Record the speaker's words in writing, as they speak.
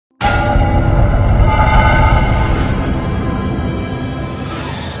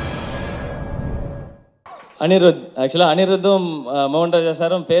Anirudh, actually Anirudhum Mohan Raja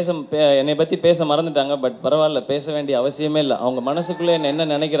சாரும் என்னை பத்தி பேச மறந்துட்டாங்க. பட் பரவாயில்ல, பேச வேண்டிய அவசியமே இல்லை. அவங்க மனசுக்குள்ளே என்ன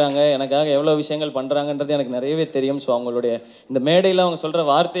நினைக்கிறாங்க, எனக்காக எவ்வளோ விஷயங்கள் பண்ணுறாங்கன்றது எனக்கு நிறையவே தெரியும். ஸோ அவங்களுடைய இந்த மேடையில் அவங்க சொல்கிற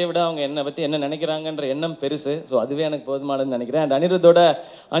வார்த்தையை விட அவங்க என்னை பற்றி என்ன நினைக்கிறாங்கன்ற எண்ணம் பெருசு. ஸோ அதுவே எனக்கு போதுமானதுன்னு நினைக்கிறேன். அண்ட் அனிருத்தோட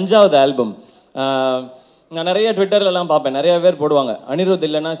 5வது ஆல்பம் நான் நிறைய ட்விட்டர்லாம் பார்ப்பேன். நிறைய பேர் போடுவாங்க, அனிருத்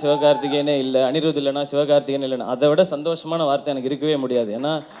இல்லைன்னா சிவகார்த்திகேயனே இல்லை, அனிருத் இல்லைன்னா சிவகார்த்திகேயன் இல்லைன்னா. அதை விட சந்தோஷமான வார்த்தை எனக்கு இருக்கவே முடியாது.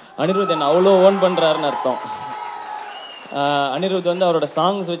 ஏன்னா அனிருத் என்னை அவ்வளோ ஓன் பண்ணுறாருன்னு அர்த்தம். அனிருத் வந்து அவரோட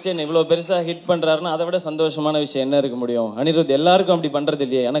சாங்ஸ் வச்சு என்னை இவ்வளோ பெருசாக ஹிட் பண்ணுறாருன்னா அதை விட சந்தோஷமான விஷயம் என்ன இருக்க முடியும்? அனிருத் எல்லாருக்கும் அப்படி பண்ணுறது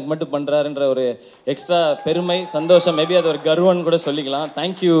இல்லையே, எனக்கு மட்டும் பண்ணுறாருன்ற ஒரு எக்ஸ்ட்ரா பெருமை, சந்தோஷம், மேபி அது ஒரு கர்வம்னு கூட சொல்லிக்கலாம்.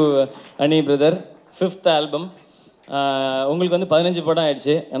 தேங்க்யூ அனி பிரதர். 5th ஆல்பம் உங்களுக்கு வந்து 15 படம்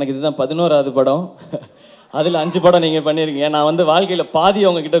ஆயிடுச்சு, எனக்கு இதுதான் 11வது படம். அதில் 5 படம் நீங்கள் பண்ணியிருக்கீங்க. நான் வந்து வாழ்க்கையில் பாதி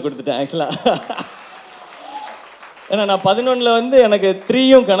உங்ககிட்ட கொடுத்துட்டேன் ஆக்சுவலாக. ஏன்னா நான் 11ல் வந்து எனக்கு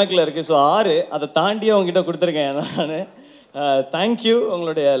 3யும் கணக்கில் இருக்குது. ஸோ 6 அதை தாண்டியே உங்ககிட்ட கொடுத்துருக்கேன் நான். தேங்க்யூ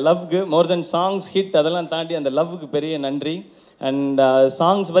உங்களுடைய லவ்க்கு. மோர் தென் சாங்ஸ் ஹிட் அதெல்லாம் தாண்டி அந்த லவ்க்கு பெரிய நன்றி. அண்ட்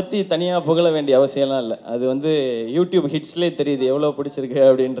சாங்ஸ் பற்றி தனியாக புகழ வேண்டிய அவசியம்லாம் இல்லை. அது வந்து யூடியூப் ஹிட்ஸ்லேயே தெரியுது எவ்வளோ பிடிச்சிருக்கு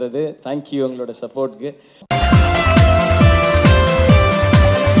அப்படின்றது. தேங்க்யூ உங்களோட சப்போர்ட்க்கு.